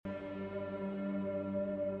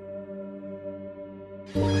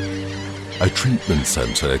A treatment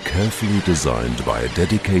center carefully designed by a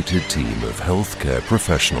dedicated team of healthcare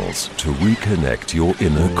professionals to reconnect your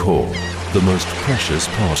inner core, the most precious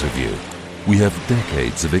part of you. We have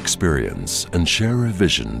decades of experience and share a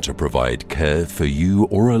vision to provide care for you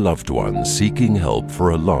or a loved one seeking help for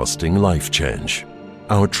a lasting life change.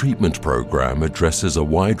 Our treatment program addresses a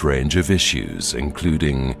wide range of issues,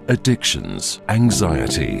 including addictions,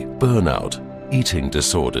 anxiety, burnout, eating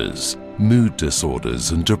disorders, mood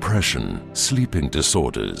disorders and depression, sleeping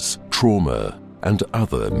disorders, trauma, and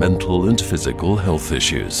other mental and physical health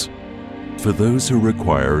issues. For those who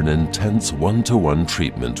require an intense one-to-one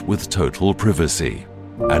treatment with total privacy,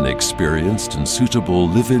 an experienced and suitable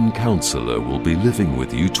live-in counselor will be living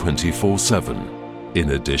with you 24/7.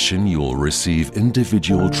 In addition, you'll receive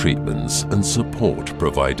individual treatments and support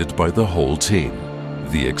provided by the whole team.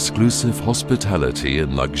 The exclusive hospitality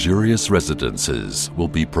and luxurious residences will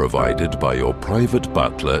be provided by your private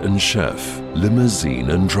butler and chef, limousine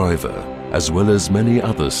and driver, as well as many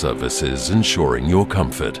other services ensuring your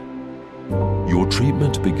comfort. Your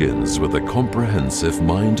treatment begins with a comprehensive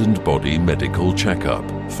mind and body medical checkup,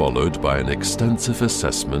 followed by an extensive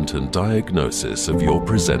assessment and diagnosis of your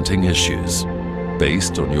presenting issues.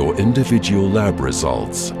 Based on your individual lab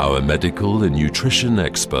results, our medical and nutrition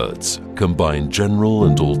experts combine general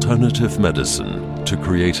and alternative medicine to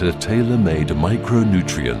create a tailor-made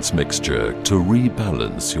micronutrients mixture to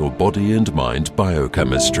rebalance your body and mind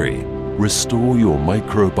biochemistry, restore your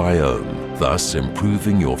microbiome, thus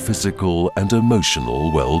improving your physical and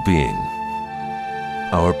emotional well-being.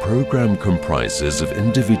 Our program comprises of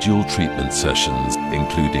individual treatment sessions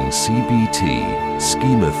including CBT,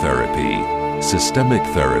 schemotherapy, systemic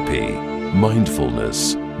therapy,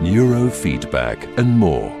 mindfulness, neurofeedback, and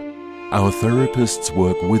more. Our therapists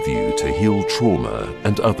work with you to heal trauma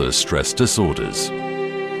and other stress disorders.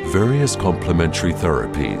 Various complementary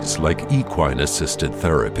therapies like equine-assisted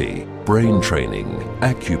therapy, brain training,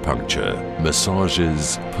 acupuncture,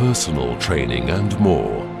 massages, personal training, and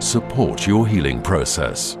more support your healing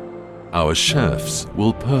process. Our chefs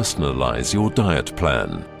will personalize your diet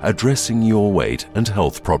plan, addressing your weight and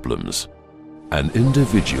health problems. An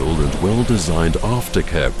individual and well-designed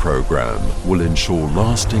aftercare program will ensure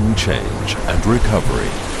lasting change and recovery.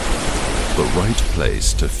 The right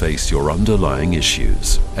place to face your underlying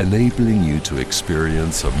issues, enabling you to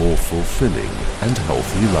experience a more fulfilling and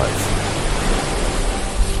healthy life.